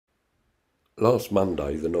Last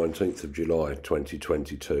Monday, the 19th of July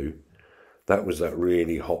 2022, that was that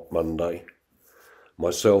really hot Monday.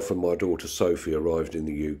 Myself and my daughter Sophie arrived in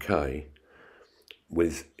the UK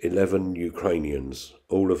with 11 Ukrainians,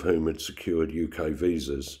 all of whom had secured UK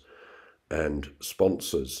visas and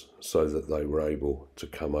sponsors so that they were able to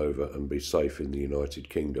come over and be safe in the United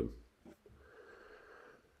Kingdom.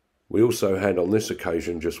 We also had on this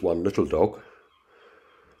occasion just one little dog,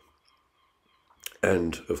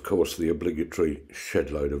 and of course the obligatory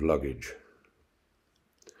shed load of luggage.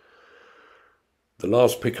 The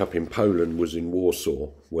last pickup in Poland was in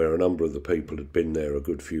Warsaw, where a number of the people had been there a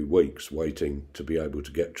good few weeks waiting to be able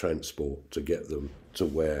to get transport to get them to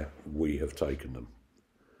where we have taken them.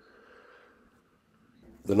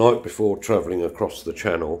 The night before travelling across the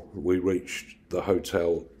Channel, we reached the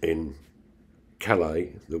hotel in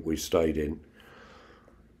Calais that we stayed in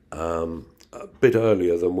a bit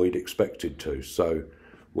earlier than we'd expected to, so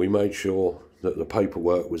we made sure that the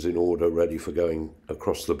paperwork was in order, ready for going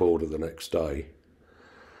across the border the next day.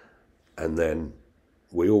 And then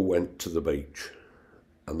we all went to the beach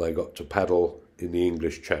and they got to paddle in the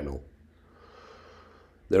English Channel.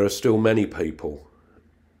 There are still many people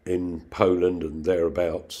in Poland and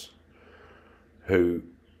thereabouts who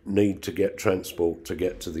need to get transport to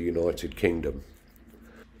get to the United Kingdom.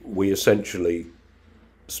 We essentially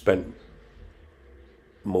spent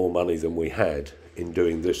more money than we had in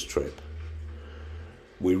doing this trip.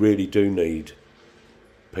 We really do need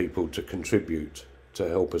people to contribute to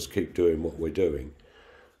help us keep doing what we're doing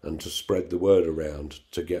and to spread the word around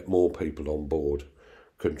to get more people on board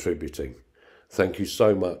contributing. Thank you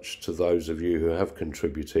so much to those of you who have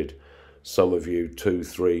contributed. Some of you 2,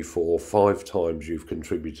 3, 4, 5 times you've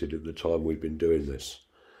contributed at the time we've been doing this.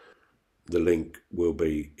 The link will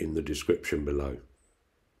be in the description below.